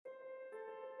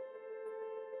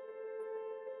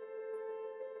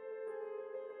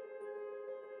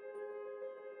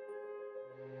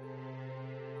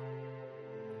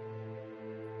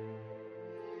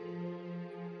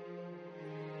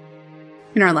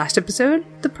In our last episode,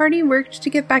 the party worked to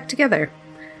get back together.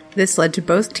 This led to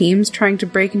both teams trying to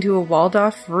break into a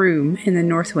walled-off room in the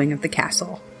north wing of the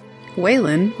castle.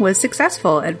 Waylon was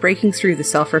successful at breaking through the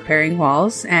self-repairing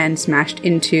walls and smashed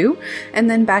into, and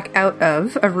then back out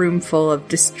of, a room full of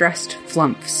distressed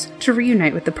flumps to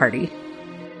reunite with the party.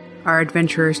 Our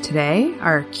adventurers today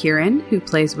are Kieran, who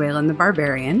plays Waylon the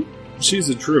Barbarian. She's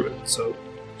a druid, so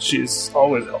she's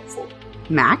always helpful.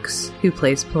 Max, who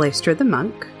plays Palestra the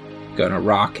Monk. Gonna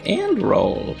rock and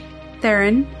roll.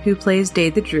 Theron, who plays Day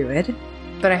the Druid.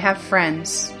 But I have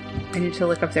friends. I need to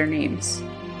look up their names.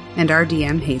 And our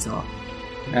DM, Hazel.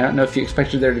 I don't know if you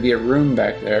expected there to be a room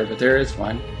back there, but there is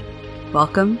one.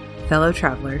 Welcome, fellow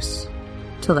travelers,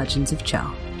 to Legends of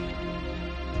Chell.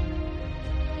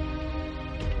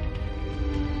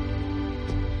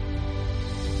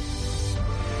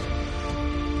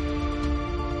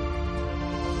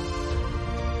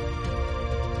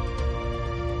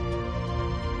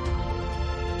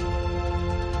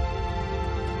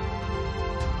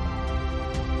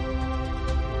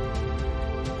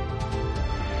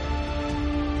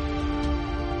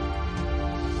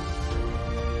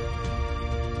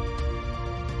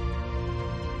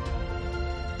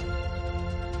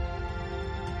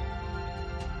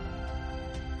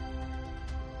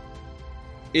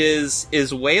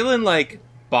 Is Waylon like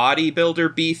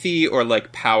bodybuilder beefy or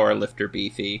like powerlifter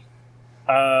beefy?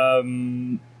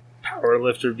 Powerlifter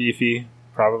beefy,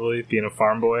 probably, being a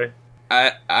farm boy.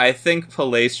 I think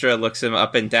Palestra looks him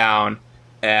up and down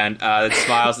and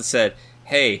smiles and said,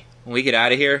 "Hey, when we get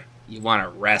out of here, you want to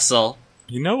wrestle?"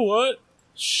 You know what?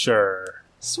 Sure.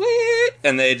 Sweet!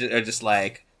 And they are just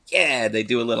like, yeah, they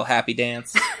do a little happy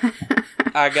dance.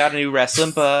 I got a new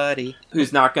wrestling buddy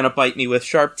who's not going to bite me with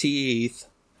sharp teeth.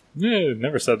 Yeah,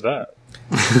 never said that.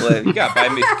 Well, you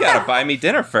gotta buy me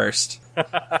dinner first.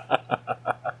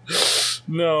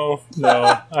 No,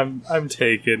 I'm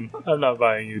taken. I'm not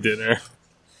buying you dinner.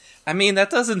 I mean, that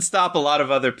doesn't stop a lot of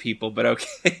other people, but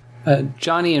okay.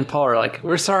 Johnny and Paul are like,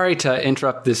 we're sorry to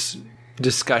interrupt this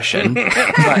discussion, but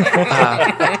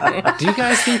do you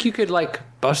guys think you could like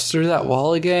bust through that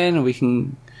wall again and we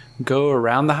can go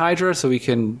around the Hydra so we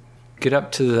can get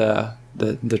up to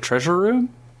the treasure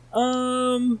room?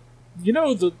 You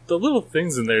know, the little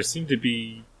things in there seem to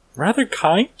be rather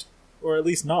kind, or at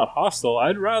least not hostile.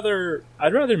 I'd rather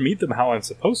meet them how I'm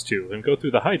supposed to and go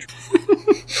through the Hydra.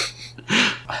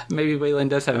 Maybe Waylon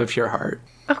does have a pure heart.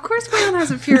 Of course Waylon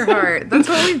has a pure heart. That's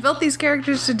what we built these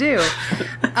characters to do.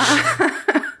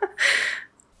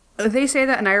 They say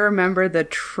that, and I remember the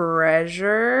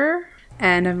treasure,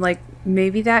 and I'm like,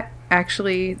 maybe that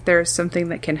actually there's something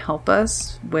that can help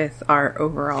us with our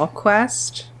overall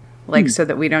quest. Like, so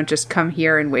that we don't just come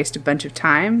here and waste a bunch of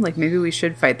time. Like, maybe we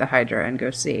should fight the Hydra and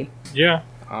go see. Yeah.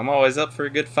 I'm always up for a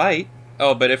good fight.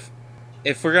 Oh, but if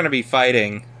we're gonna be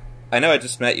fighting, I know I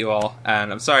just met you all, and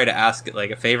I'm sorry to ask it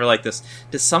like a favor like this.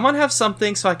 Does someone have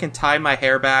something so I can tie my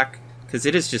hair back? Because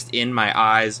it is just in my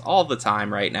eyes all the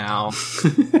time right now.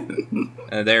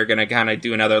 And they're gonna kind of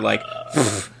do another, like,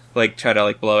 like, try to,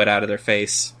 like, blow it out of their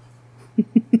face.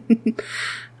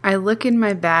 I look in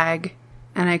my bag,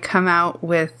 and I come out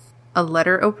with a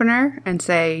letter opener and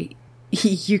say,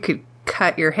 you could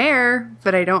cut your hair,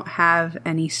 but I don't have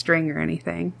any string or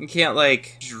anything. You can't,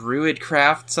 like, druid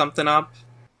craft something up?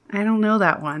 I don't know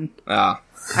that one. Ah.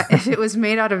 If it was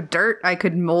made out of dirt, I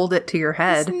could mold it to your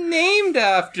head. It's named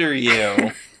after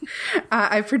you.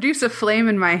 I produce a flame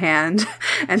in my hand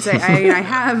and say, I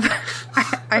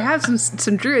have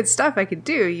some druid stuff I could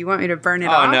do. You want me to burn it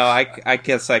off? Oh, no, I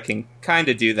guess I can kind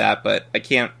of do that, but I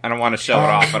can't. I don't want to show it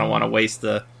off. I don't want to waste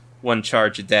the one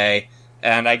charge a day.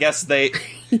 And I guess they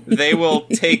will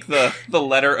take the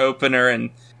letter opener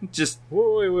and just...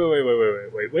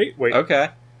 Wait. Okay.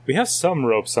 We have some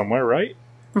rope somewhere, right?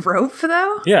 Rope,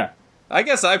 though? Yeah. I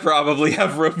guess I probably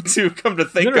have rope too, come to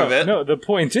think of it. No, the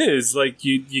point is, like,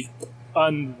 you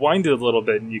unwind it a little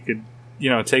bit and you could,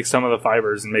 take some of the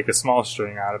fibers and make a small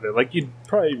string out of it. Like, you'd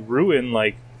probably ruin,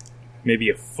 like, maybe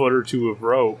a foot or two of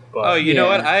rope. But oh, you know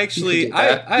what? I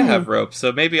have rope,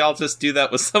 so maybe I'll just do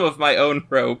that with some of my own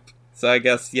rope. So I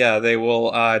guess, yeah, they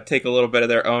will take a little bit of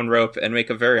their own rope and make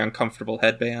a very uncomfortable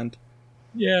headband.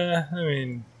 Yeah, I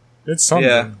mean, it's something.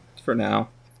 Yeah, for now.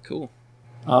 Cool.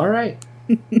 All right.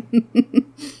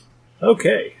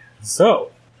 Okay,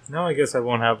 so now I guess I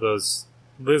won't have those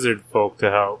lizard folk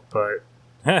to help, but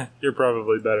you're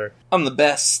probably better. I'm the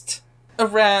best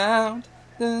around.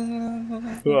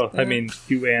 Well, I mean,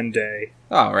 you and Day.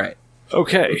 All right.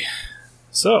 Okay,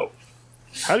 so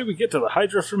how do we get to the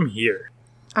Hydra from here?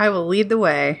 I will lead the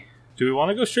way. Do we want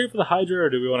to go straight for the Hydra, or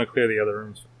do we want to clear the other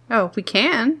rooms? Oh, we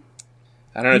can.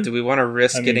 I don't know, do we want to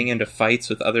risk getting into fights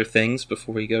with other things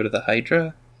before we go to the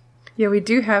Hydra? Yeah, we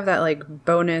do have that, like,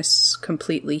 bonus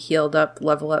completely healed up,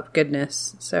 level up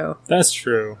goodness, so... That's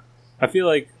true. I feel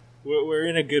like we're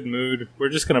in a good mood. We're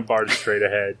just going to barge straight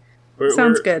ahead.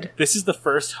 Sounds good. This is the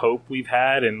first hope we've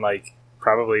had in, like,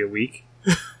 probably a week.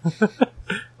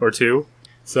 Or two.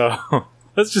 So,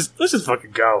 let's just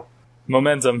fucking go.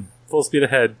 Momentum. Full speed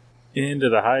ahead. Into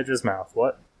the Hydra's mouth.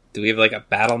 What? Do we have, like, a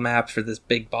battle map for this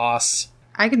big boss?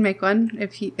 I can make one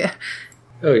if he...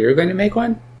 Oh, you're going to make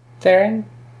one, Theron?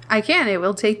 I can. It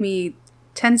will take me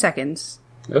 10 seconds.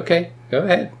 Okay, go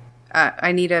ahead.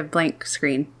 I need a blank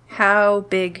screen. How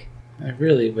big? I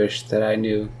really wish that I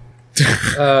knew.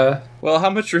 Well, how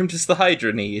much room does the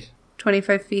Hydra need?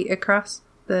 25 feet across?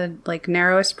 The, like,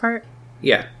 narrowest part?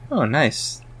 Yeah. Oh,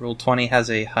 nice. Roll20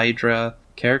 has a Hydra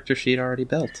character sheet already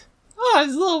built. Oh,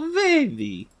 his little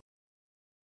baby.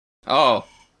 Oh.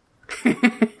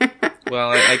 Well,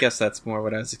 I guess that's more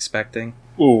what I was expecting.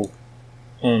 Ooh.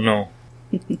 Oh no.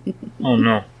 Oh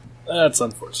no. That's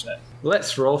unfortunate.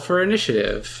 Let's roll for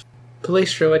initiative.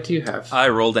 Palestra, what do you have? I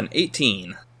rolled an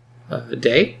 18.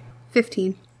 Day?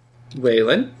 15.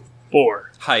 Waylon?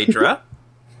 4. Hydra?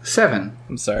 7.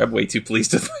 I'm sorry, I'm way too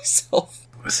pleased with myself.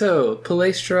 So,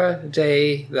 Palestra,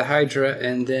 Day, the Hydra,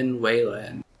 and then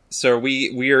Waylon. So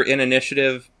we are in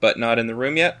initiative, but not in the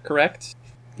room yet, correct?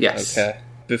 Yes. Okay.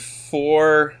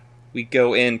 Before we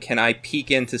go in, can I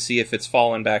peek in to see if it's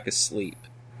fallen back asleep?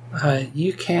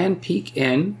 You can peek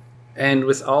in, and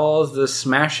with all the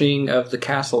smashing of the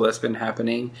castle that's been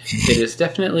happening, it is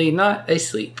definitely not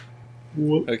asleep.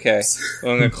 Okay.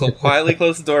 Well, I'm going to quietly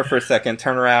close the door for a second,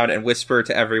 turn around, and whisper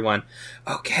to everyone,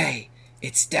 okay,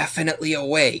 it's definitely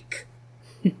awake.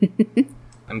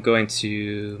 I'm going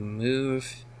to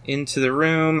move into the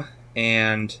room,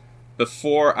 and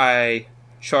before I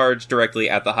charge directly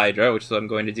at the Hydra, which is what I'm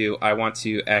going to do, I want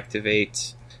to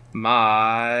activate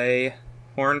my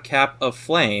Horn Cap of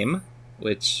Flame,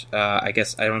 which I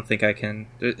guess I don't think I can...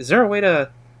 Is there a way to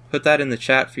put that in the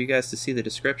chat for you guys to see the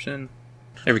description?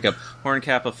 There we go. Horn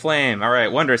Cap of Flame.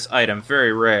 Alright, wondrous item.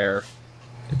 Very rare.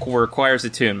 Requires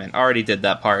attunement. Already did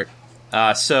that part.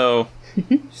 So,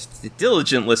 the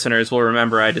diligent listeners will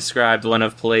remember I described one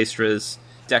of Palestra's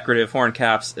decorative horn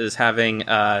caps as having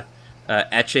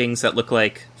etchings that look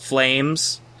like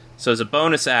flames. So as a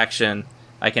bonus action,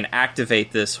 I can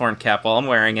activate this horn cap while I'm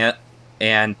wearing it,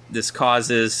 and this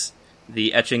causes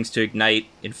the etchings to ignite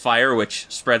in fire, which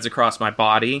spreads across my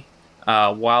body.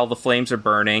 While the flames are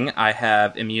burning, I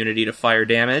have immunity to fire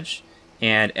damage,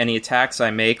 and any attacks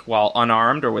I make while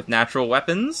unarmed or with natural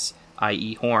weapons,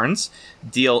 i.e. horns,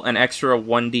 deal an extra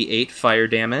 1d8 fire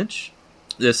damage.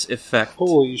 This effect...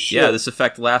 Holy shit. Yeah, this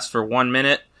effect lasts for 1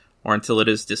 minute, or until it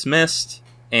is dismissed,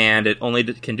 and it only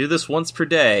can do this once per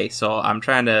day, so I'm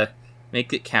trying to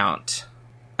make it count.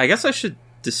 I guess I should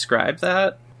describe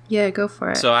that. Yeah, go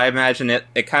for it. So I imagine it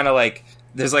kind of like...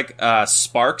 There's like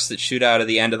sparks that shoot out of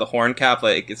the end of the horn cap,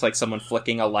 like it's like someone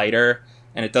flicking a lighter,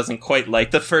 and it doesn't quite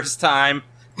light the first time,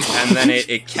 and then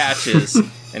it catches,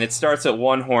 and it starts at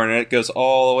one horn, and it goes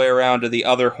all the way around to the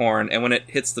other horn, and when it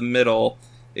hits the middle,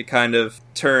 it kind of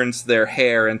turns their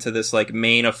hair into this like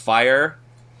mane of fire,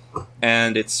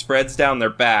 and it spreads down their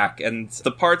back, and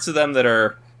the parts of them that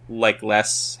are like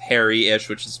less hairy-ish,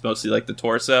 which is mostly like the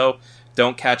torso,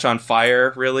 don't catch on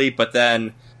fire really, but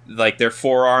then like their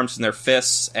forearms and their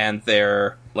fists and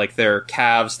their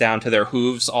calves down to their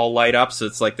hooves all light up, so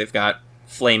it's like they've got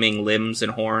flaming limbs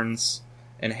and horns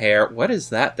and hair. What is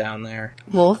that down there?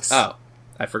 Wolves. Oh,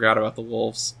 I forgot about the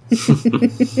wolves.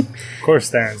 Of course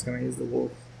Theron's gonna use the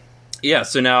wolf. Yeah,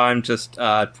 so now I'm just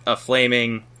I'm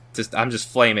just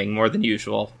flaming more than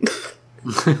usual.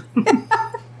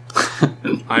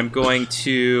 I'm going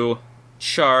to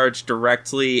charge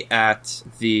directly at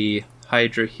the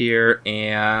Hydra here,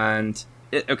 and...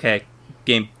 okay,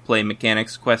 gameplay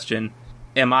mechanics question.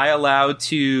 Am I allowed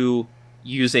to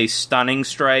use a stunning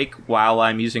strike while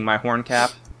I'm using my horn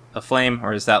cap of flame,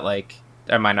 or is that like...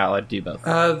 Am I not allowed to do both?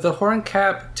 The horn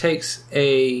cap takes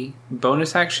a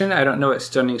bonus action. I don't know what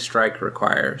stunning strike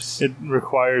requires. It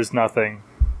requires nothing.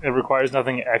 It requires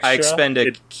nothing extra. I expend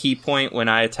a key point when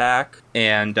I attack,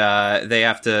 and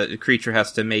the creature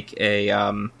has to make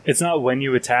a... It's not when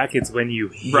you attack, it's when you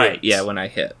hit. Right, yeah, when I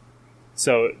hit.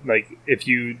 So, like, if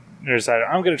you decide,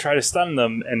 I'm going to try to stun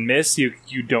them and miss, you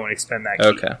don't expend that key.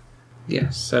 Okay.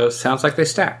 Yeah, so sounds like they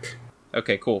stack.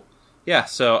 Okay, cool. Yeah,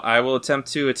 so I will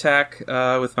attempt to attack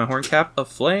with my horn cap of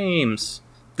flames.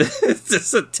 Is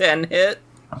this a 10 hit?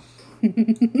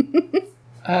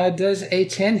 Does a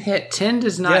 10 hit? 10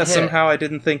 does not Yeah, hit. somehow I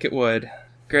didn't think it would.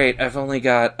 Great, I've only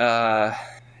got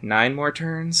 9 more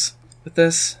turns with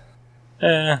this.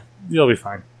 You'll be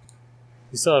fine.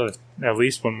 You still have at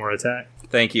least one more attack.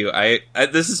 Thank you. I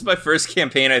this is my first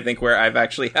campaign, I think, where I've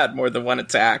actually had more than one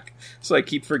attack, so I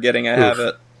keep forgetting I have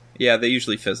it. Yeah, they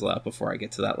usually fizzle out before I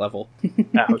get to that level.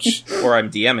 Ouch. Or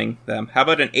I'm DMing them. How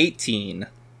about an 18?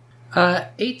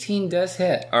 18 does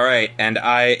hit. All right, and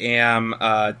I am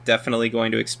definitely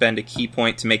going to expend a key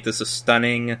point to make this a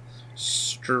stunning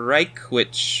strike,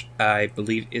 which I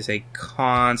believe is a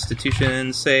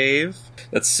Constitution save.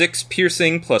 That's 6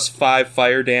 piercing plus 5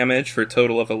 fire damage for a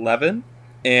total of 11.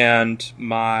 And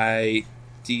my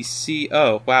DC...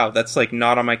 Oh, wow, that's like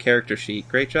not on my character sheet.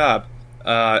 Great job.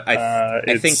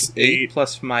 I think 8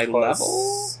 plus my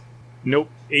level? Nope,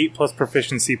 8 plus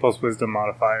proficiency plus wisdom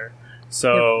modifier.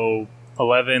 So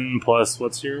 11 plus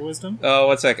what's your wisdom? Oh,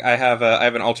 one sec. I have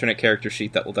an alternate character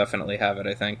sheet that will definitely have it,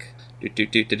 I think.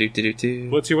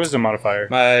 What's your wisdom modifier?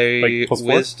 My Like plus 4?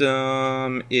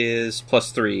 wisdom is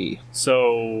plus 3.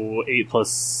 So 8 plus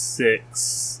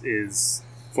 6 is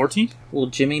 14? Well,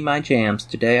 Jimmy, my jams.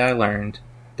 Today I learned.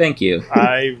 Thank you.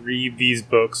 I read these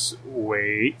books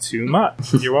way too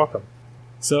much. You're welcome.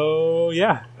 So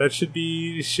yeah, that should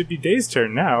be Day's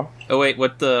turn now. Oh wait,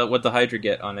 what the Hydra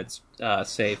get on its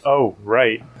save? Oh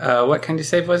right, What kind of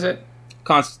save was it?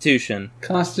 Constitution.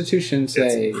 Constitution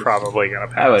save. it's probably gonna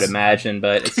pass. I would imagine,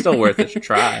 but it's still worth it to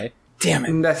try. Damn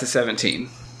it. That's a 17.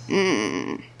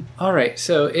 Alright,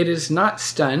 so it is not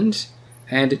stunned,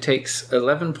 and it takes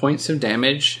 11 points of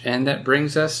damage, and that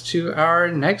brings us to our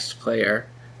next player,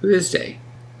 who is Day.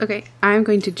 Okay, I'm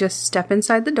going to just step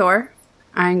inside the door.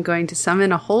 I'm going to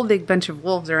summon a whole big bunch of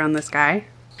wolves around this guy.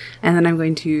 And then I'm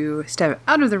going to step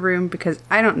out of the room because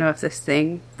I don't know if this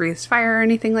thing breathes fire or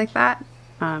anything like that.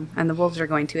 And the wolves are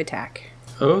going to attack.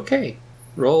 Okay.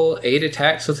 Roll 8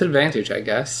 attacks with advantage, I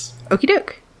guess. Okie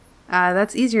doke.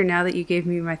 That's easier now that you gave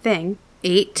me my thing.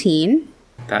 18.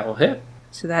 That will hit.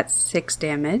 So that's 6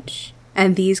 damage.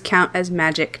 And these count as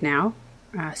magic now.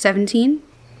 17.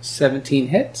 17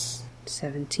 hits.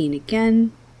 17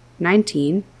 again.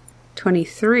 19.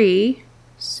 23.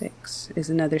 6 is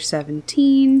another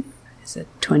 17. Is a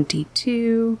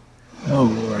 22. Oh,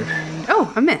 Lord.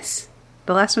 Oh, a miss.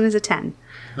 The last one is a 10.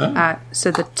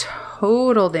 So the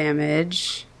total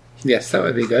damage Yes, that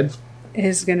would be good.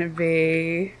 is going to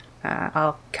be,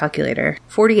 I'll calculator,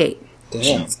 48.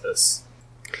 Jesus.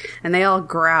 And they all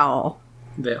growl.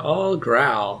 They all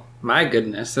growl. My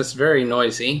goodness, that's very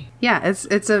noisy. Yeah,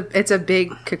 it's a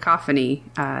big cacophony.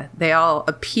 They all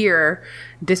appear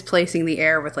displacing the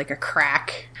air with like a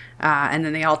crack, and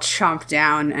then they all chomp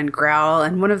down and growl,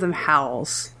 and one of them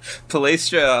howls.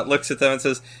 Palestra looks at them and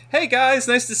says, "Hey guys,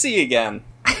 nice to see you again."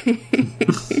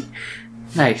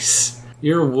 Nice.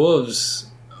 Your wolves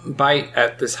bite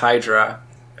at this Hydra,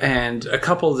 and a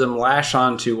couple of them lash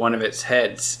onto one of its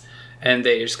heads, and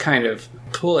they just kind of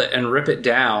pull it and rip it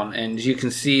down, and you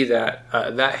can see that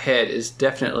that head is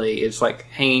definitely, it's like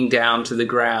hanging down to the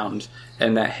ground,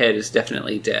 and that head is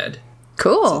definitely dead.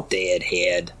 Cool. Dead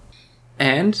head.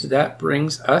 And that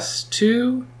brings us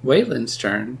to Waylon's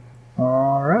turn.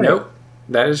 All right. Nope,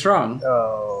 that is wrong,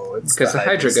 Oh, it's because the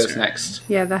Hydra Hydra's goes turn. next.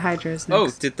 Yeah, the Hydra is Oh,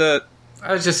 next. did the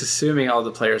I was just assuming all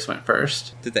the players went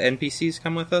first. NPCs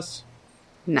come with us?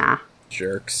 Nah.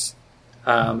 Jerks.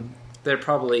 They're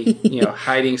probably,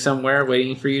 hiding somewhere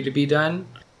waiting for you to be done.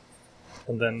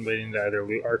 And then waiting to either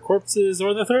loot our corpses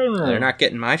or the throne room. They're not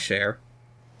getting my share.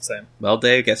 Same. Well,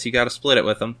 Dave, guess you got to split it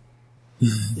with them.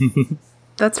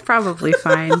 That's probably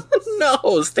fine.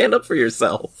 No, stand up for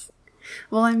yourself.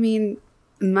 Well, I mean,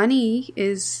 money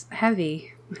is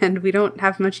heavy, and we don't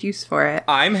have much use for it.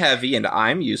 I'm heavy and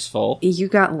I'm useful. You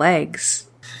got legs.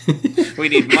 We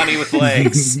need money with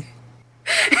legs.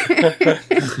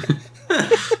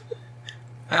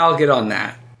 I'll get on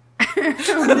that.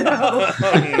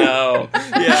 Oh no.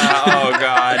 Yeah, oh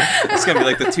god. It's gonna be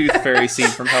like the Tooth Fairy scene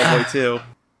from Hellboy 2.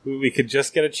 We could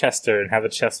just get a chester and have a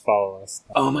chest follow us.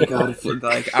 Oh my god, if we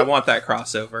like I want that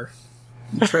crossover.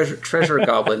 Treasure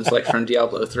goblins like from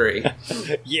Diablo 3.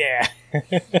 Yeah.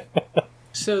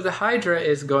 So the Hydra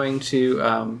is going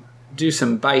to do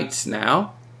some bites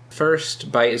now.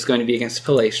 First bite is going to be against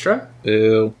Palestra.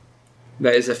 Boo.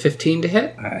 That is a 15 to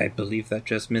hit. I believe that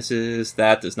just misses.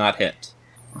 That does not hit.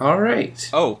 All right.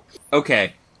 Oh,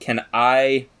 okay. Can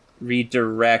I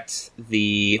redirect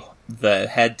the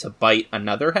head to bite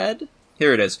another head?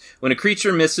 Here it is. When a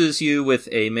creature misses you with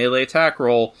a melee attack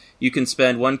roll, you can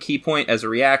spend 1 key point as a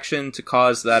reaction to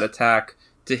cause that attack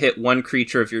to hit one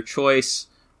creature of your choice,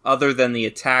 other than the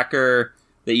attacker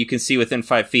that you can see within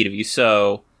 5 feet of you.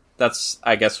 So that's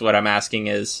I guess what I'm asking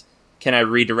is, can I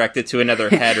redirect it to another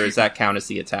head, or does that count as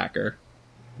the attacker?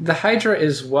 The Hydra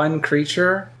is one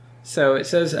creature, so it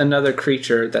says another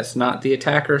creature that's not the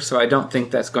attacker, so I don't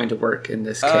think that's going to work in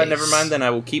this case. Never mind, then I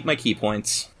will keep my key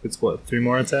points. It's what, 3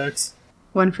 more attacks?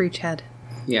 1 for each head.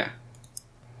 Yeah.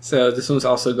 So this one's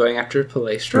also going after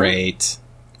Palestra. Great.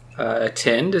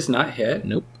 10 does not hit.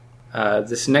 Nope.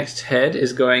 This next head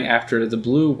is going after the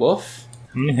blue wolf.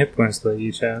 How many hit points do they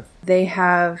each have? They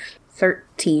have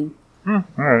 13.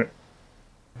 Alright.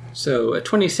 So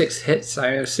 26 hits,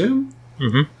 I assume.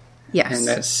 Mm-hmm. Yes. And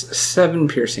that's 7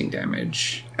 piercing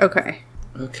damage. Okay.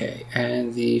 Okay,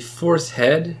 and the fourth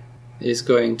head is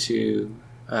going to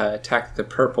attack the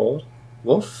purple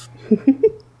wolf.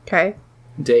 Okay.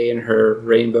 Day and her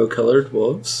rainbow-colored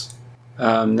wolves.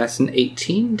 That's an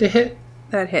 18 to hit.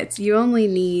 That hits. You only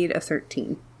need a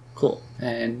 13. Cool.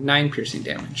 And 9 piercing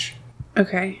damage.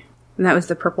 Okay. And that was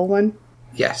the purple one?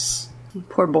 Yes.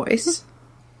 Poor boys.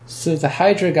 So the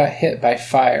Hydra got hit by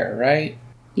fire, right?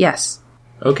 Yes.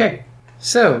 Okay.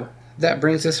 So that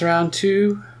brings us around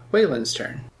to Waylon's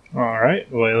turn.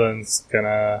 Alright, Waylon's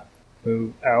gonna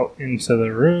move out into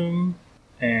the room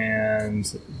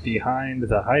and behind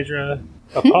the Hydra,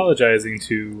 apologizing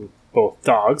to both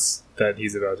dogs that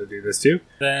he's about to do this to.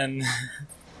 Then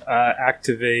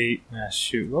activate...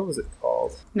 what was it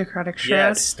called? Necrotic Shroud.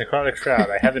 Yes, Necrotic Shroud.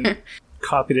 I haven't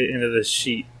copied it into the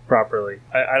sheet properly.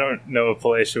 I don't know if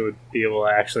Palestra would be able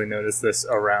to actually notice this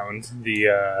around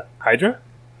the Hydra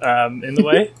in the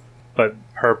way, but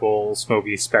purple,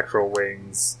 smoky, spectral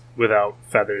wings without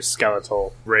feathers,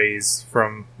 skeletal rays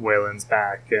from Waylon's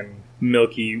back, and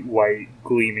milky white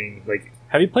gleaming. Like,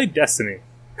 have you played Destiny?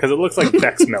 Because it looks like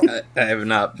Vex milk. I have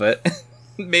not, but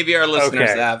maybe our listeners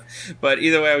Okay. have. But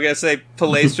either way, I'm going to say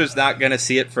Palestra's not going to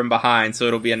see it from behind, so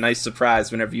it'll be a nice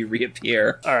surprise whenever you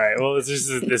reappear. All right. Well, it's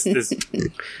just this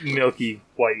milky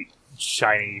white,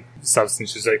 shiny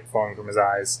substance just like falling from his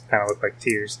eyes, kind of look like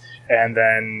tears. And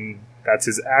then that's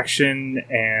his action,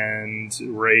 and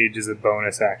rage is a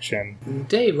bonus action.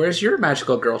 Dave, where's your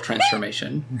magical girl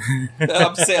transformation?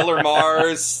 Sailor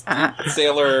Mars,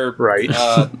 Sailor Right.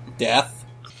 Death.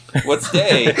 What's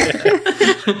Day?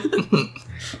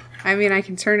 I mean, I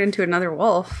can turn into another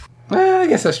wolf. Well, I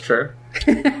guess that's true.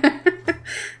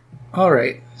 All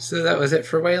right. So that was it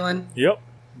for Waylon. Yep.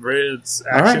 It's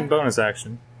action, right. bonus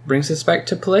action. Brings us back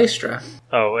to Palestra.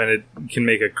 Oh, and it can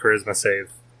make a charisma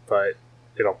save, but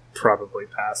it'll probably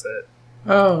pass it.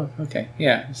 Oh, okay.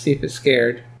 Yeah. See if it's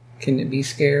scared. Can it be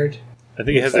scared? I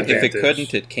think it has If advantage. it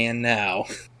couldn't, it can now.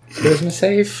 Charisma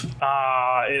save?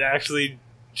 It actually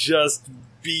just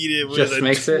beat it with Just a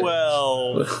makes it?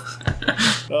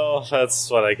 12. Oh,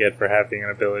 that's what I get for having an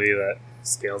ability that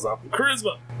scales off of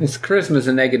charisma. Its charisma's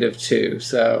a -2,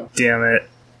 so... Damn it.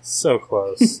 So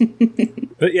close.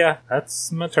 But yeah,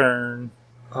 that's my turn.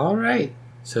 All right.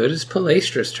 So it is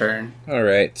Palestra's turn. All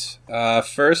right.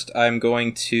 First, I'm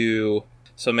going to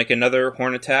make another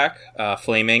horn attack,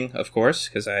 flaming, of course,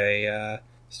 because I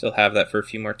still have that for a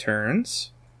few more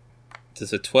turns.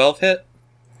 Does a 12 hit?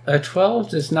 A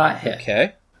 12 does not hit.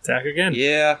 Okay. Attack again.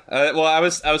 Yeah. Well, I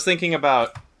was thinking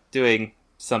about doing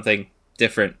something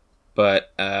different,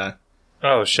 but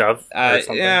Oh, shove. Or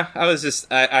something. yeah,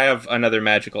 I have another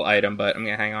magical item, but I'm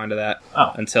gonna hang on to that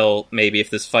until maybe if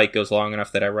this fight goes long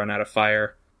enough that I run out of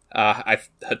fire. I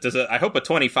hope a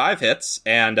 25 hits,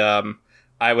 and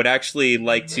I would actually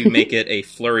like to make it a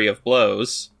flurry of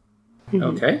blows.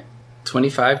 Okay.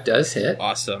 25 does hit.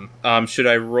 Awesome. Should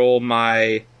I roll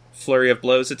my flurry of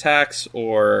blows attacks,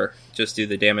 or just do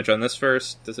the damage on this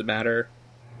first? Does it matter?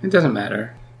 It doesn't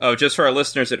matter. Oh, just for our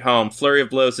listeners at home, flurry of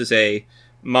blows is a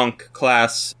monk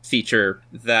class feature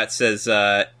that says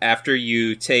after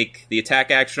you take the attack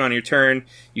action on your turn,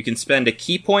 you can spend a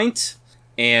key point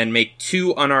and make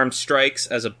 2 unarmed strikes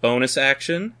as a bonus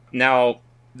action. Now,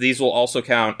 these will also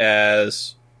count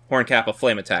as Horn Kappa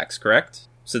flame attacks, correct?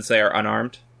 Since they are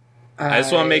unarmed. I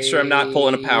just want to make sure I'm not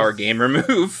pulling a power game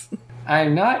remove.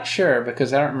 I'm not sure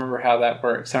because I don't remember how that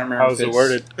works. I don't remember How's if it it's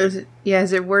worded?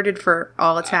 Is it worded for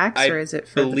all attacks, I or is it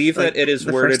for believe that it is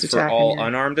the worded first for attack all and your-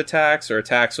 unarmed attacks or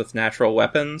attacks with natural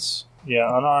weapons. Yeah,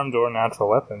 unarmed or natural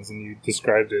weapons, and you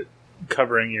described it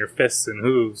covering your fists and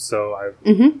hooves, so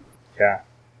yeah.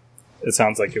 It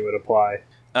sounds like it would apply.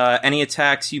 Any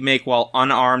attacks you make while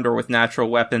unarmed or with natural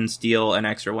weapons deal an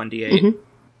extra 1d8.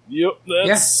 Yep,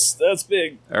 that's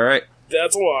big. All right.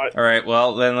 That's a lot. All right,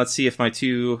 well, then let's see if my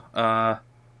 2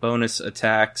 bonus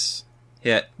attacks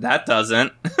hit. That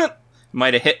doesn't.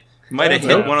 Might have hit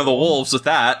one of the wolves with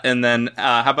that, and then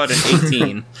how about an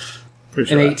 18?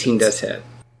 Pretty An sure 18 does hit.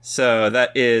 So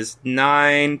that is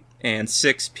 9 and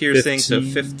 6 piercing, so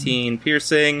 15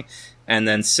 piercing, and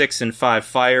then 6 and 5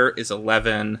 fire is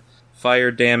 11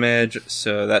 fire damage,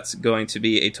 so that's going to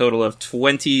be a total of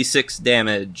 26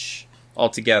 damage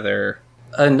altogether.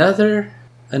 Another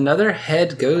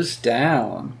head goes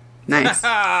down. Nice.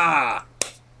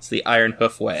 It's the Iron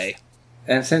Hoof way.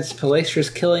 And since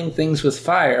Palaestra's killing things with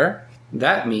fire,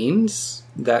 that means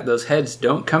that those heads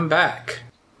don't come back.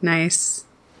 Nice.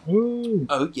 Woo.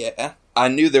 Oh yeah. I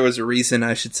knew there was a reason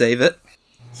I should save it.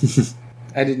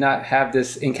 I did not have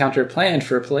this encounter planned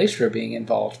for Palaestra being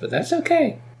involved, but that's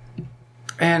okay.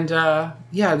 And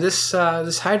this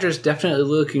Hydra is definitely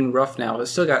looking rough now.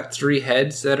 It's still got 3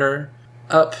 heads that are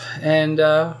up and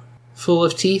full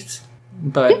of teeth,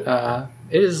 but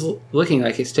it is looking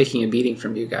like it's taking a beating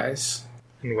from you guys.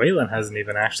 And Waylon hasn't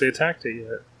even actually attacked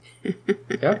it yet.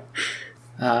 Yep.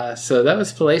 So that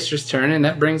was Palaestra's turn, and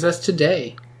that brings us to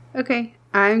Day. Okay,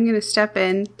 I'm going to step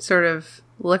in, sort of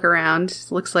look around.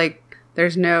 Looks like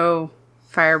there's no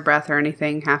fire breath or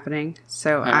anything happening,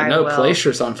 so I know will...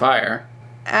 Palaestra's on fire.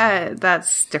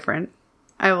 That's different.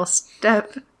 I will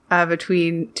step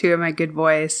between 2 of my good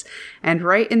boys, and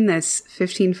right in this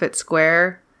 15-foot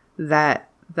square that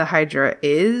the Hydra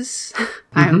is,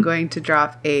 I'm going to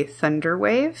drop a thunder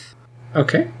wave.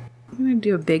 Okay. I'm going to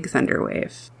do a big thunder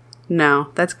wave.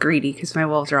 No, that's greedy because my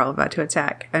wolves are all about to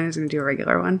attack. I'm just going to do a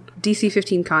regular one. DC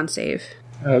 15 con save.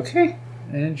 Okay.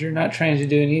 And you're not trying to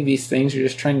do any of these things, you're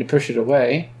just trying to push it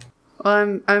away.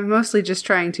 Well, I'm mostly just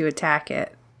trying to attack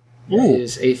it. It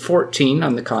is a 14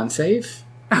 on the con save.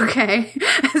 Okay,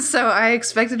 so I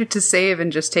expected it to save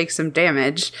and just take some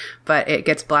damage, but it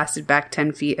gets blasted back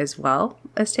 10 feet as well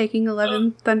as taking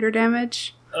 11 thunder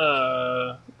damage.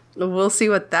 We'll see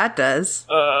what that does.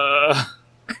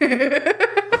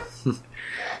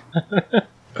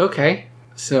 Okay,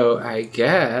 so I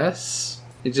guess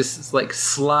it just like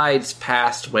slides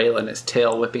past Waylon, its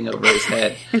tail whipping over his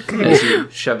head as you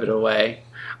shove it away.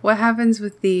 What happens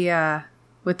with the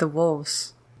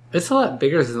wolves? It's a lot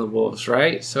bigger than the wolves,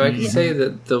 right? So I can say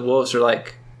that the wolves are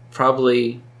like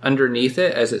probably underneath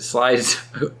it as it slides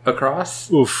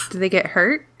across. Oof. Do they get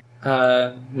hurt?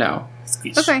 No.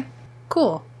 Okay,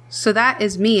 cool. So that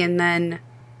is me, and then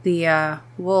the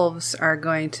wolves are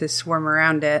going to swarm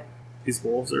around it. These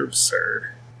wolves are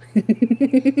absurd.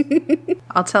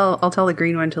 I'll tell the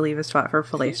green one to leave a spot for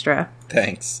Palaestra.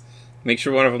 Thanks. Make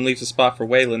sure one of them leaves a spot for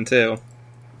Waylon, too.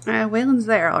 Waylon's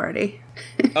there already.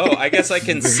 Oh, I guess I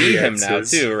can see him now, Yes.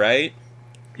 too, right?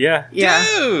 Yeah. Yeah.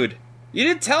 Dude! You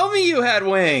didn't tell me you had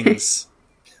wings!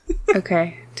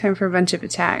 Okay, time for a bunch of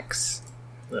attacks.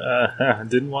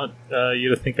 Didn't want you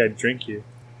to think I'd drink you.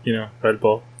 You know, Red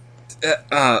Bull.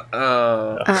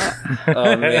 Oh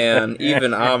man,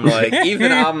 even I'm like,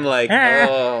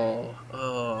 oh.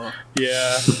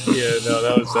 Yeah, no,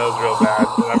 that was real bad,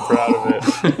 and I'm proud of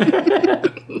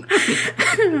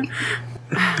it.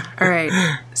 All right,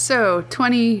 so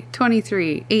 20,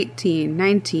 23, 18,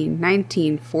 19,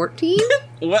 19, 14?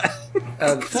 What?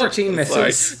 14 misses.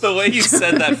 Sorry, the way you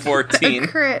said that, 14. A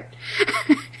crit.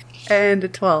 And a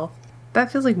 12. That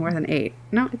feels like more than 8.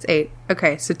 No, it's 8.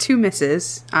 Okay, so 2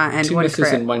 misses and 2 1 misses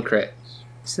crit. and 1 crit.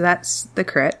 So that's the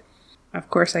crit. Of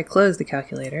course, I closed the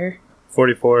calculator.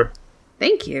 44.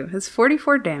 Thank you. That's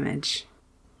 44 damage.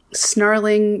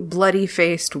 Snarling,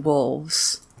 bloody-faced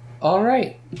wolves. All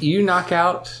right. You knock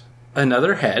out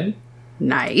another head.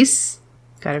 Nice.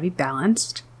 Gotta be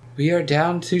balanced. We are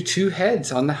down to 2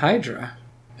 heads on the Hydra.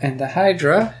 And the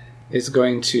Hydra is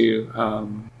going to,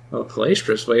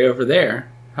 Palaestra's way over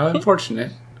there. How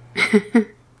unfortunate.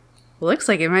 Looks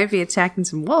like it might be attacking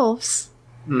some wolves.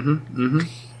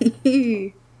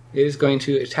 It is going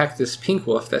to attack this pink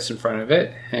wolf that's in front of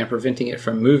it and preventing it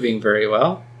from moving very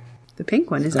well. The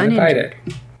pink one is Gonna bite uninjured.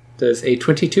 it. Does a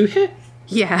 22 hit?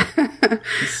 Yeah.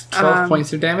 It's 12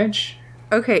 points of damage.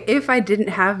 Okay, if I didn't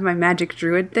have my magic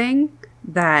druid thing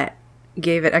that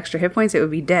gave it extra hit points, it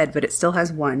would be dead, but it still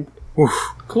has 1.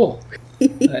 Cool.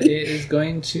 It is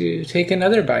going to take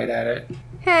another bite at it.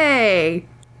 Hey!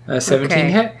 17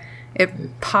 Okay. hit.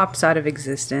 It pops out of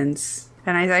existence.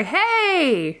 And I say,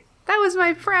 hey! That was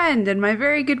my friend and my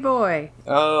very good boy.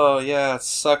 Oh, yeah, it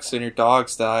sucks when your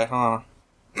dogs die, huh?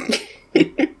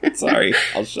 Sorry,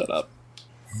 I'll shut up.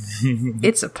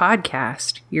 It's a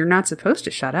podcast. You're not supposed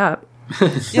to shut up.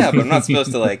 Yeah, but I'm not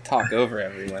supposed to, talk over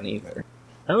everyone either.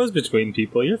 That was between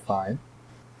people, you're fine.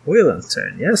 Waylon's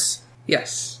turn, yes?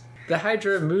 Yes. The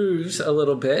Hydra moves a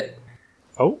little bit.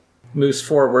 Oh. Moves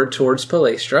forward towards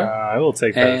Palaestra. I will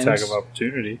take that And- attack of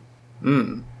opportunity.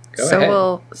 Go so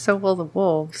ahead. So will the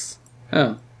wolves.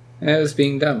 Oh. It was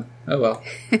being dumb. Oh well.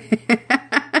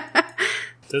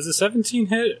 Does a 17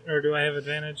 hit, or do I have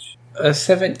advantage? A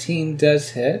 17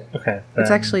 does hit. Okay. It's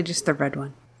then- actually just the red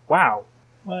one. Wow.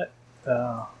 What?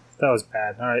 That was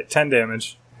bad. Alright, 10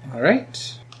 damage. All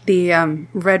right. The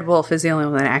red wolf is the only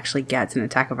one that actually gets an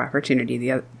attack of opportunity.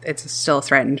 It's still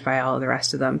threatened by all of the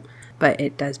rest of them, but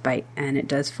it does bite, and it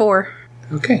does 4.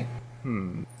 Okay.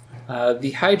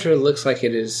 The Hydra looks like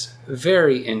it is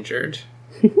very injured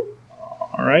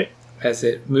Alright. as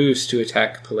it moves to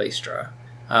attack Palestra.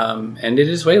 And it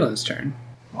is Waylon's turn.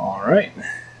 Alright.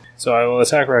 So I will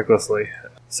attack recklessly.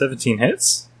 17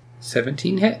 hits.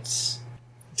 17 hits.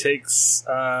 Takes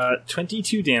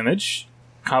 22 damage.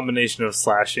 Combination of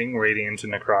slashing, radiant,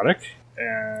 and necrotic.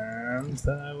 And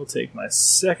then I will take my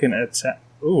second attack.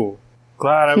 Ooh.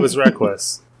 Glad I was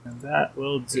reckless. And that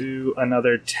will do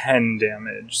another 10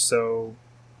 damage. So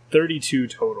 32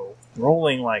 total.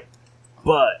 Rolling like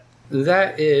butt.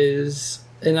 That is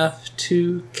enough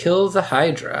to kill the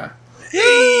Hydra.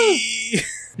 Hey!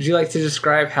 Would you like to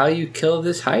describe how you kill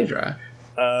this Hydra?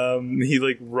 He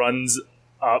like runs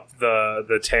up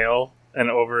the tail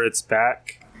and over its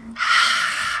back,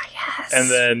 Yes. and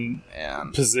then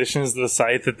Man. positions the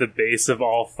scythe at the base of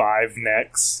all 5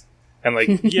 necks. And like,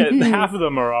 yeah, half of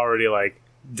them are already like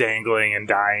dangling and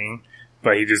dying,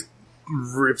 but he just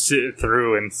rips it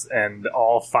through, and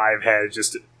all 5 heads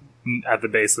just at the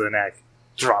base of the neck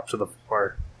drop to the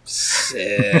floor.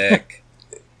 Sick.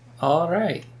 All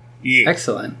right. Yeah.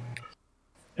 Excellent.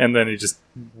 And then he just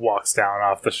walks down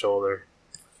off the shoulder.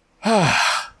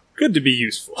 Good to be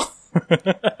useful.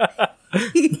 I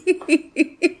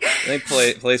think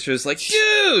Playster's like,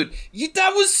 dude,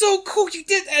 that was so cool. You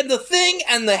did, and the thing,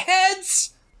 and the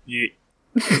heads. Yeah.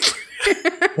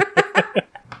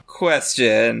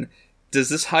 Question: does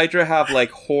this Hydra have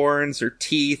like horns or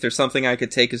teeth or something I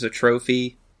could take as a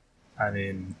trophy? I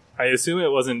mean, I assume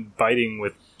it wasn't biting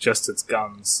with just its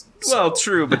gums. Well,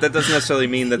 true, but that doesn't necessarily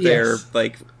mean that they're Yes.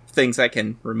 like things I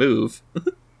can remove.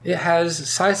 It has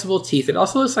sizable teeth. It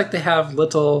also looks like they have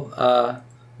little.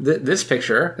 This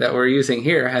picture that we're using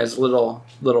here has little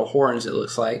horns. It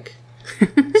looks like.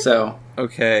 So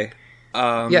Okay.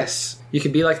 yes, you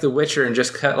could be like the Witcher and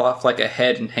just cut off like a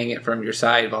head and hang it from your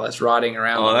side while it's rotting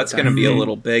around. Oh, all the that's time. going to be a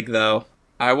little big, though.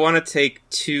 I want to take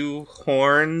 2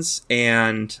 horns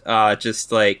and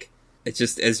just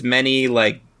as many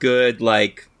like good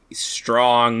like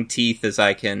strong teeth as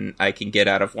I can get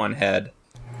out of one head.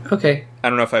 Okay. I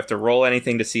don't know if I have to roll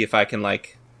anything to see if I can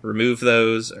like remove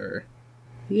those or.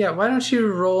 Yeah. Why don't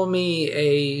you roll me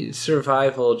a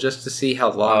survival just to see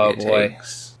how long Oh, it boy.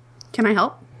 takes? Can I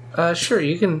help? Sure.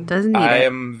 You can. Doesn't need I it.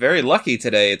 am very lucky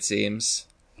today, it seems.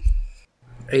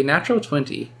 A natural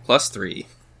 20. +3.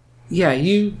 Yeah,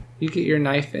 you get your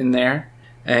knife in there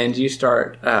and you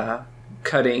start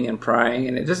cutting and prying,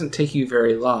 and it doesn't take you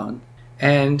very long.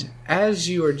 And as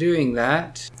you are doing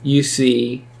that, you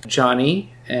see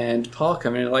Johnny and Paul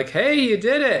come in and like, "Hey, you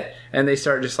did it!" And they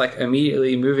start just like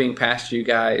immediately moving past you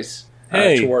guys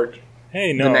Hey. toward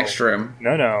Hey, no. the next room.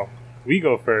 No. We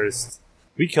go first.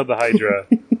 We killed the Hydra.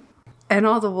 And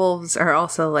all the wolves are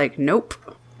also like, nope.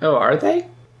 Oh, are they?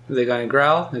 Are they going to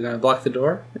growl? They're going to block the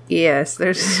door? Yes,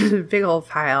 there's a big old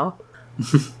pile.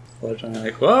 Well, Johnny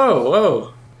like,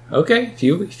 whoa. Okay,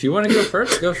 if you want to go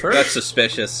first, go first. That's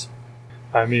suspicious.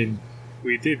 I mean,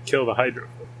 we did kill the Hydra.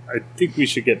 I think we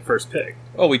should get first pick.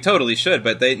 Oh, we totally should,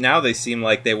 but they seem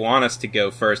like they want us to go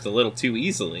first a little too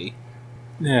easily.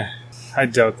 Yeah, I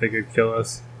doubt they could kill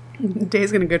us.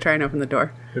 Dave's gonna go try and open the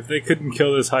door. If they couldn't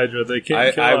kill this Hydra, they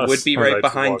can't kill us. I would be I'd right like to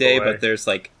behind walk Dave, away. but there's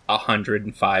like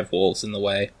 105 wolves in the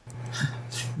way.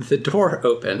 The door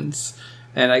opens,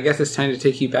 and I guess it's time to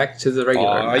take you back to the regular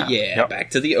Oh map. yeah, Yep. back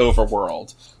to the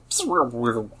overworld.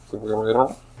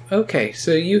 Okay,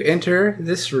 so you enter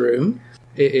this room.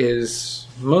 It is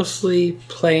mostly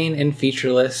plain and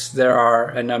featureless. There are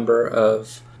a number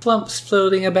of lumps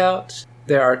floating about.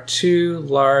 There are 2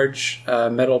 large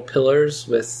metal pillars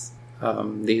with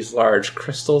these large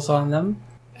crystals on them.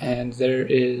 And there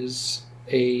is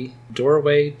a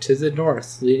doorway to the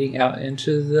north leading out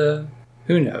into the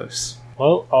who knows.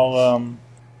 Well,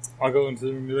 I'll go into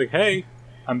the room and be like, "Hey,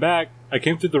 I'm back. I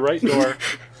came through the right door."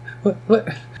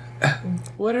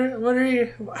 What are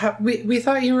you? We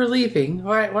thought you were leaving.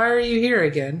 Why are you here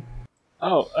again?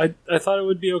 Oh, I thought it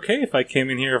would be okay if I came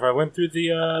in here if I went through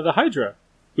the Hydra.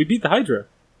 We beat the Hydra.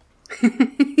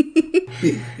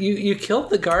 You killed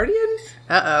the Guardian?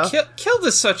 Uh-oh. Killed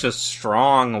is such a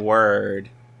strong word.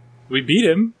 We beat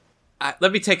him.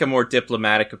 Let me take a more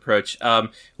diplomatic approach.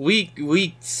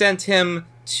 We sent him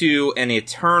to an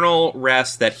eternal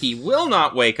rest that he will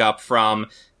not wake up from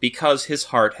because his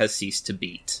heart has ceased to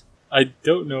beat. I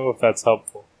don't know if that's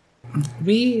helpful.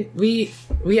 We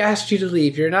asked you to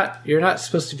leave. You're not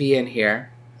supposed to be in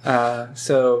here.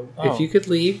 So if you could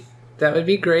leave, that would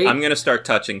be great. I'm gonna start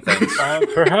touching things.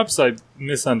 Perhaps I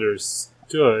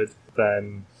misunderstood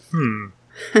then.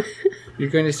 You're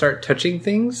going to start touching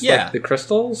things? Yeah. Like the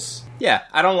crystals? Yeah,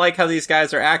 I don't like how these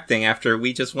guys are acting after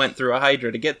we just went through a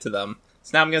Hydra to get to them.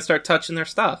 So now I'm gonna start touching their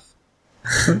stuff.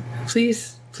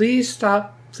 Please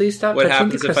stop. Please stop What touching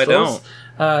happens the if I crystals.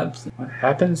 What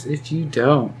happens if you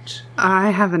don't? I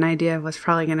have an idea of what's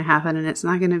probably going to happen, and it's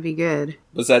not going to be good.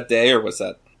 Was that Day or was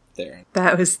that Darren?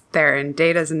 That was Theron.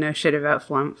 Day doesn't know shit about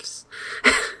flumps.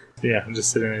 Yeah, I'm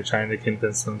just sitting there trying to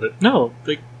convince them that no,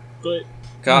 but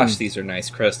Gosh, these are nice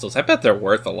crystals. I bet they're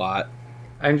worth a lot.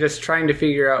 I'm just trying to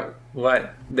figure out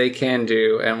what they can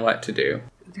do and what to do.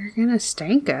 They're going to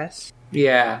stank us.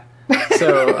 Yeah.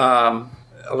 So,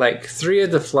 like 3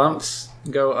 of the flumps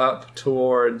go up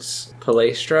towards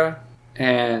Palestra,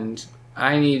 and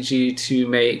I need you to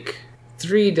make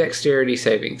 3 dexterity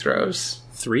saving throws.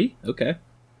 3? Okay.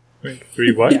 wait,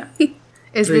 3 what? Yeah.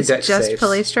 Is 3 this dex just saves.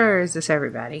 Palestra, or is this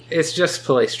everybody? It's just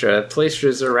Palestra.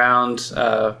 Palestra's around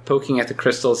poking at the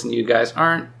crystals, and you guys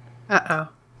aren't. Uh-oh.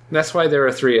 That's why there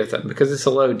are 3 of them, because it's a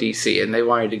low DC, and they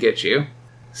wanted to get you.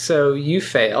 So you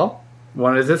fail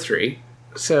one of the 3.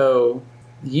 So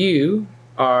you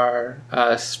are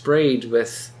sprayed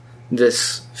with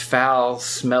this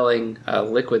foul-smelling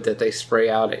liquid that they spray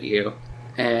out at you.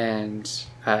 And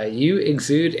you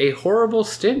exude a horrible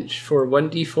stench for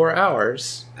 1d4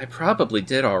 hours. I probably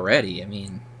did already. I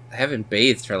mean, I haven't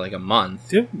bathed for like a month.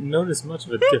 Didn't notice much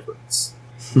of a difference.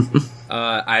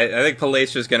 I think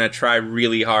Palestra's gonna try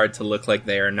really hard to look like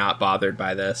they are not bothered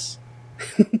by this.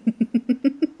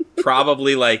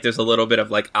 Probably like there's a little bit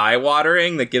of like eye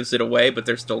watering that gives it away, but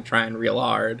they're still trying real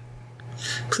hard.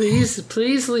 Please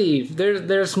leave.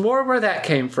 There's more where that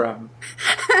came from.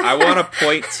 I want to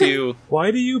point to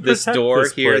Why do you this protect door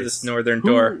this here, place? this northern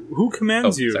door. Who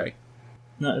commands you? Sorry.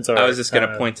 No, it's all right. I was just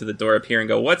gonna point to the door up here and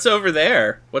go, "What's over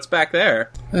there? What's back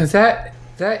there?"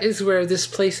 That is where this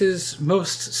place's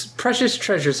most precious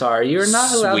treasures are. You're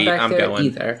not allowed Sweet, back I'm there going.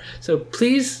 either. So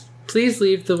please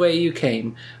leave the way you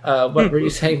came. What were you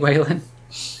saying, Waylon?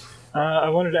 I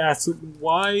wanted to ask,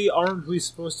 why aren't we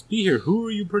supposed to be here? Who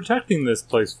are you protecting this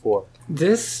place for?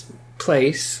 This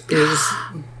place is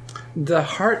the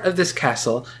heart of this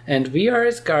castle, and we are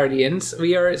its guardians.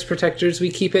 We are its protectors. We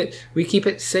keep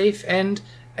it safe and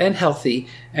healthy.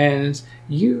 And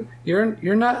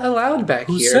you're not allowed back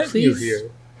Who here. sent you here?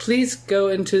 Please go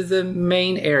into the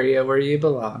main area where you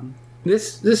belong.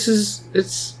 This is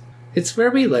it's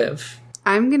where we live.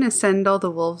 I'm going to send all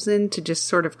the wolves in to just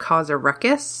sort of cause a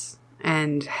ruckus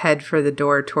and head for the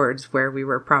door towards where we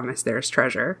were promised there's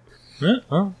treasure.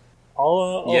 I'll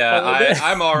follow Day.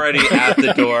 I'm already at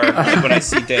the door. When I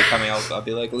see Day coming, I'll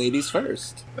be like, "Ladies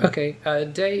first." Okay,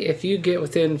 Day, if you get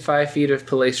within 5 feet of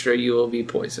Palestra, you will be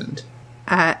poisoned.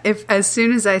 If as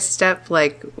soon as I step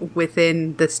like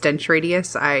within the stench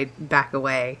radius, I back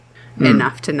away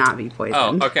enough to not be Oh,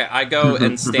 poisoned. okay. I go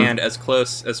and stand as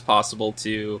close as possible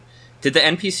to. Did the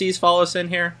NPCs follow us in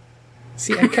here?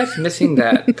 See, I kept missing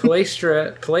that.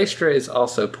 Palestra is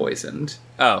also poisoned.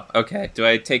 Oh, okay. Do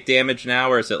I take damage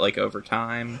now, or is it like over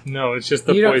time? No, it's just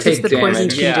the You don't poison. take the poison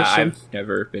damage. Yeah, condition. I've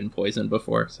never been poisoned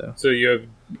before, so So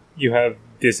you have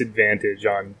disadvantage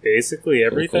on basically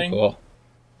everything. Cool.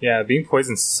 Yeah, being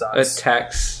poisoned sucks.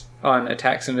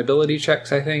 Attacks and ability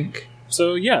checks, I think.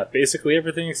 So yeah, basically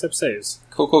everything except saves.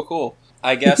 Cool.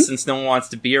 I guess since no one wants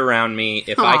to be around me,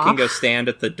 if I Aw. can go stand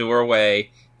at the doorway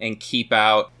and keep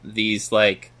out these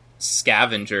like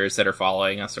scavengers that are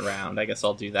following us around, I guess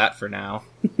I'll do that for now.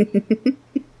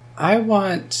 I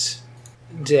want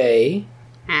Day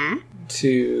Huh?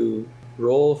 to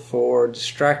roll for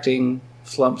distracting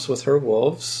flumps with her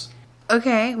wolves.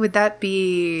 Okay, would that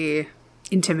be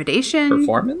intimidation?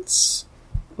 Performance?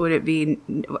 Would it be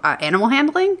animal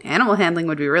handling? Animal handling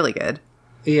would be really good.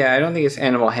 Yeah, I don't think it's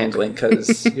animal handling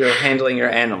because you're handling your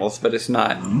animals, but it's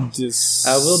not. We'll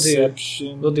do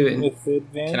it. with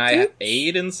advantage. Can I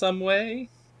aid in some way?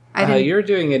 I didn't, You're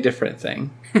doing a different thing.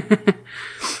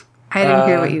 I didn't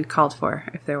hear what you called for,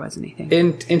 if there was anything.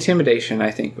 Intimidation,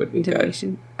 I think, would be good.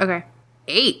 Intimidation. Okay.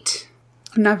 8.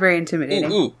 Not very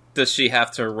intimidating. Ooh. Does she have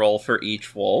to roll for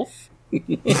each wolf?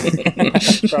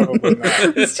 Probably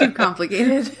not. It's too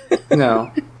complicated.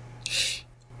 No.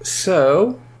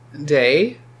 So,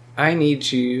 Day, I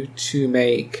need you to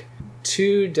make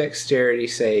 2 dexterity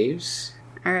saves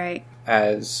All right.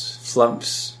 as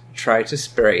flumps try to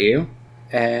spray you.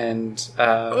 And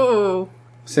Oh.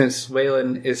 since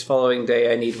Waylon is following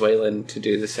Day, I need Waylon to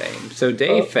do the same. So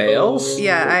Day fails.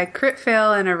 Yeah, I crit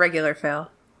fail and a regular fail.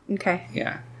 Okay.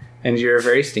 Yeah. and you're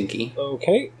very stinky.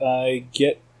 Okay, I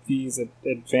get these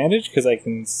advantage because I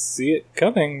can see it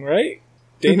coming, right?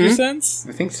 Danger sense?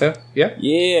 I think so. Yep.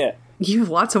 Yeah. You have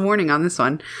lots of warning on this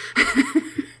one.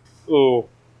 Oh,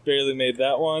 barely made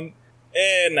that one.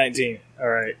 And 19. All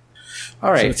right.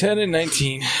 All right. So 10 and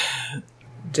 19.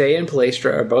 Day and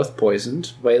Palestra are both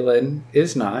poisoned. Waylon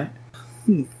is not.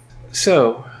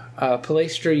 So,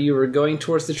 Palestra, you were going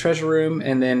towards the treasure room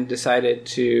and then decided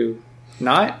to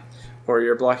not? Or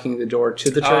you're blocking the door to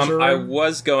the treasure room? I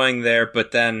was going there,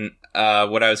 but then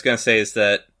what I was going to say is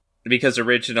that because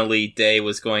originally Day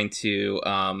was going to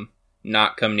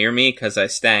not come near me because I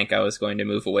stank, I was going to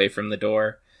move away from the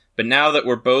door. But now that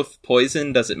we're both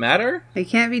poisoned, does it matter? They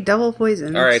can't be double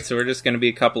poisoned. Alright, so we're just going to be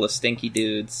a couple of stinky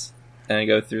dudes. And I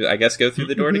go through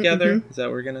the door together? Is that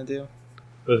what we're going to do?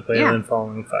 With Waylon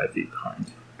falling 5 feet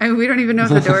behind. I mean, we don't even know if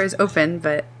the door is open,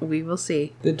 but we will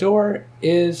see. The door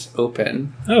is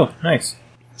open. Oh, nice.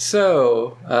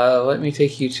 So, let me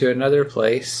take you to another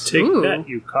place. Take Ooh. that,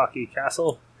 you cocky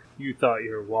castle. You thought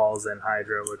your walls and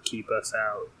Hydra would keep us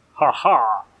out. Ha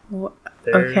ha!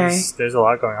 Okay. There's a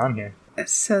lot going on here.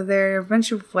 So there are a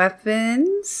bunch of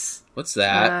weapons. What's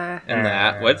that? and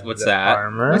that? What's the that?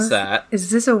 armor? What's that? Is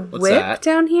this a whip that?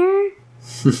 down here?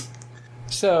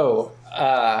 So,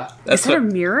 Is that a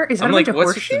mirror? Is that I'm a bunch of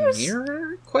what's with the horseshoes?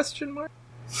 mirror? Question mark?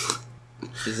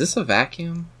 Is this a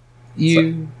vacuum?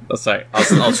 you... Oh, sorry.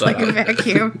 I'll shut Like a up.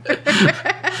 vacuum.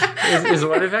 Is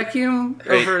what a vacuum?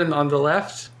 Right. Over on the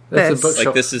left? That's This. a bookshelf.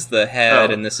 Like, this is the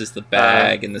head, Oh. and this is the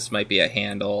bag, and this might be a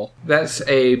handle. That's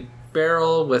a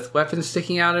barrel with weapons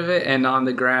sticking out of it, and on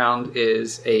the ground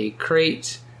is a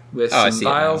crate with I some see it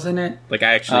now. vials in it. Like,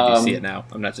 I actually do see it now.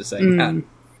 I'm not just saying that.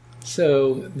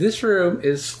 So, this room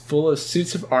is full of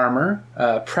suits of armor,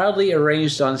 proudly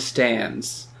arranged on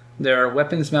stands. There are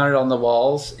weapons mounted on the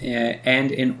walls and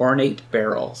in ornate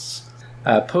barrels.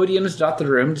 Podiums dot the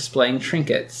room displaying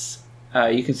trinkets.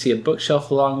 You can see a bookshelf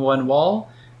along one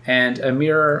wall and a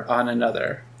mirror on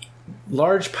another.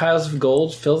 Large piles of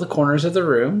gold fill the corners of the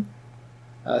room.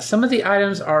 Some of the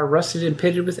items are rusted and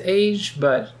pitted with age,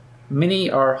 but many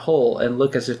are whole and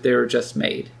look as if they were just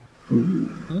made.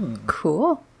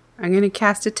 Cool. I'm going to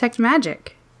cast Detect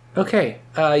Magic. Okay,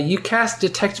 you cast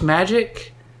Detect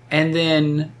Magic, and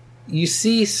then you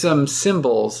see some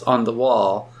symbols on the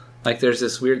wall. Like there's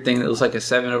this weird thing that looks like a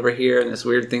 7 over here, and this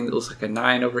weird thing that looks like a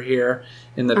 9 over here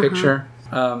in the picture.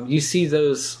 You see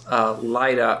those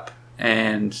light up,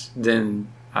 and then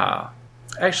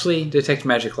actually Detect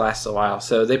Magic lasts a while,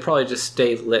 so they probably just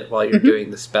stay lit while you're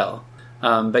doing the spell.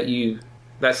 But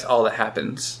that's all that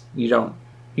happens. You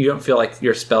don't feel like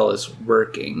your spell is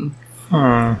working.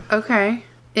 Okay.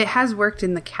 It has worked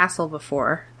in the castle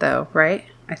before, though, right?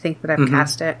 I think that I've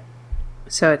cast it.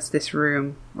 So it's this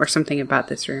room, or something about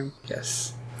this room.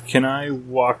 Yes. Can I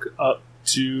walk up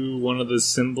to one of the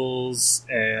symbols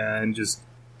and just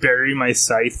bury my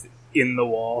scythe in the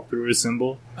wall through a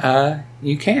symbol?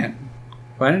 You can.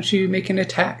 Why don't you make an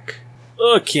attack?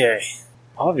 Okay.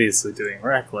 Obviously doing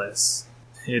reckless.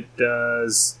 It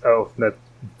does... Oh, that's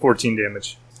 14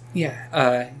 damage.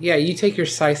 Yeah, you take your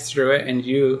scythe through it, and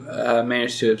you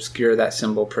manage to obscure that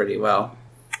symbol pretty well.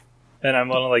 And I'm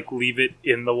gonna, leave it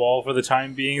in the wall for the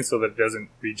time being so that it doesn't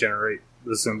regenerate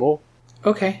the symbol.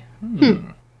 Okay.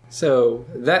 So,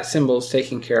 that symbol's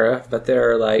taken care of, but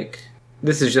there are,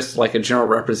 this is just, a general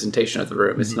representation of the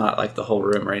room. It's not, the whole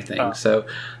room or anything. Oh. So,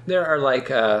 there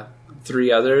are,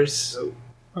 3 others.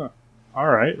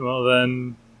 Alright, well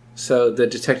then... So, the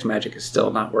Detect Magic is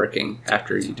still not working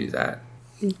after you do that.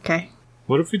 Okay.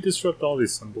 What if we disrupt all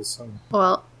these symbols somehow?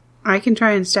 Well, I can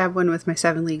try and stab one with my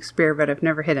 7-league spear, but I've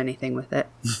never hit anything with it.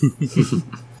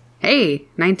 Hey,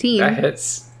 19. That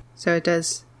hits. So it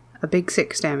does a big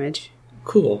 6 damage.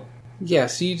 Cool. Yeah,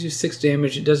 so you do 6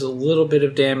 damage. It does a little bit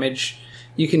of damage.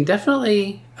 You can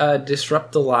definitely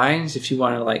disrupt the lines if you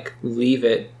want to, leave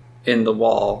it in the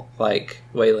wall, like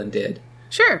Waylon did.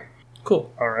 Sure.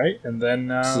 Cool. Alright, and then...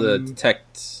 So the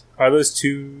detect... Are those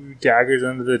 2 daggers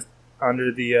under the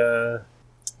Under the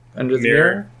mirror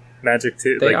mirror? magic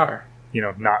too? They are.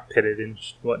 Not pitted and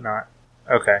whatnot.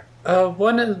 Okay.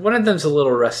 One of them's a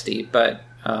little rusty, but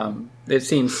it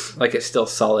seems like it's still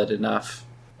solid enough.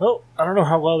 Well, I don't know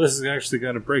how well this is actually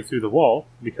going to break through the wall,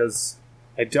 because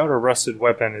I doubt a rusted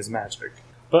weapon is magic.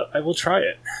 But I will try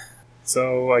it.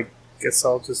 So I guess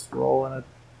I'll just roll an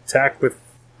attack with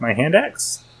my hand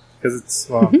axe, because it's,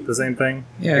 the same thing.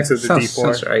 Yeah, except the sounds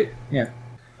D4. right. Yeah.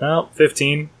 Well,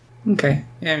 15. Okay.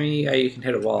 Yeah, I mean, you can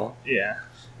hit a wall. Yeah.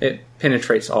 It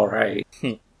penetrates all right.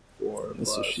 4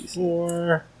 That's what plus she said.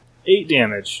 4. 8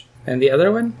 damage. And the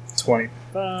other one?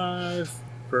 25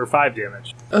 for 5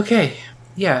 damage. Okay.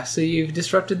 Yeah, so you've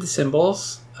disrupted the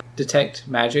symbols. Detect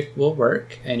magic will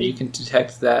work, and you can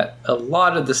detect that a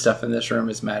lot of the stuff in this room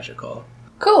is magical.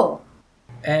 Cool.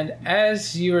 And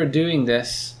as you are doing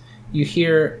this, you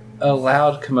hear a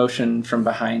loud commotion from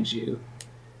behind you.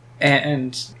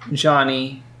 And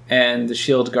Johnny and the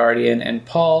Shield Guardian and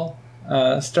Paul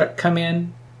come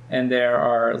in, and there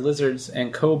are lizards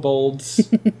and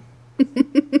kobolds.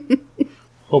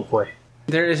 Oh boy.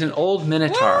 There is an old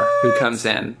minotaur who comes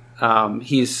in.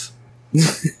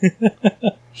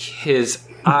 His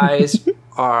eyes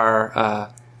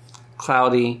are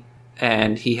cloudy,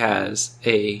 and he has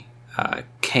a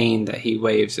cane that he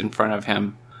waves in front of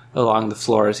him along the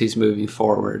floor as he's moving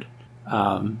forward.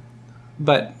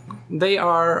 But they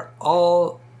are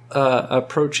all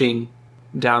approaching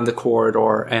down the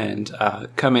corridor and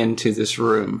come into this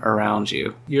room around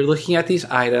you. You're looking at these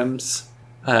items.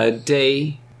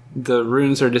 The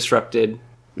runes are disrupted,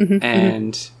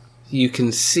 and you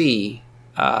can see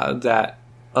that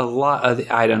a lot of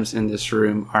the items in this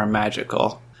room are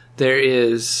magical.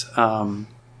 There's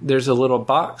a little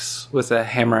box with a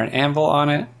hammer and anvil on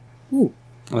it. Ooh.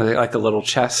 Like a little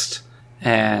chest.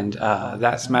 And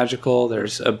that's magical.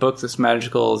 There's a book that's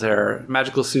magical. There are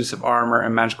magical suits of armor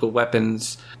and magical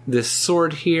weapons. This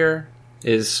sword here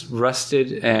is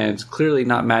rusted and clearly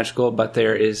not magical, but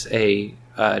there is a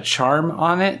charm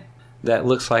on it that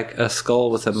looks like a skull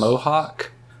with a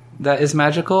mohawk that is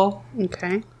magical.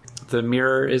 Okay. The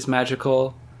mirror is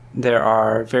magical. There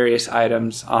are various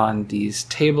items on these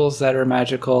tables that are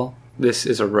magical. This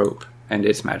is a rope, and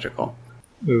it's magical.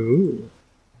 Ooh.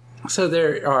 So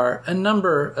there are a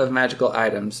number of magical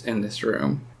items in this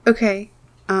room. Okay.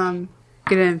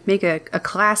 Gonna make a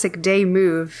classic day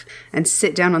move and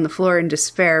sit down on the floor in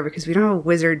despair because we don't have a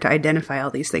wizard to identify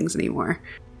all these things anymore.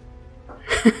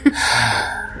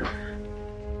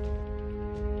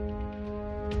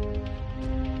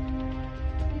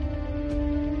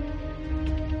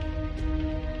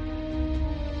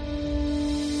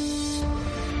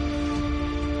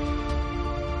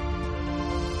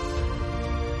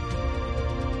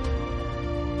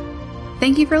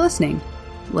 Thank you for listening.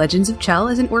 Legends of Chell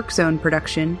is an Orczone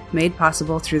production made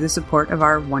possible through the support of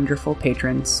our wonderful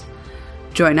patrons.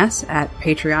 Join us at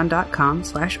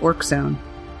patreon.com/Orczone.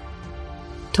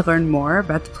 To learn more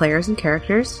about the players and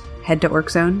characters, head to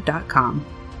orczone.com.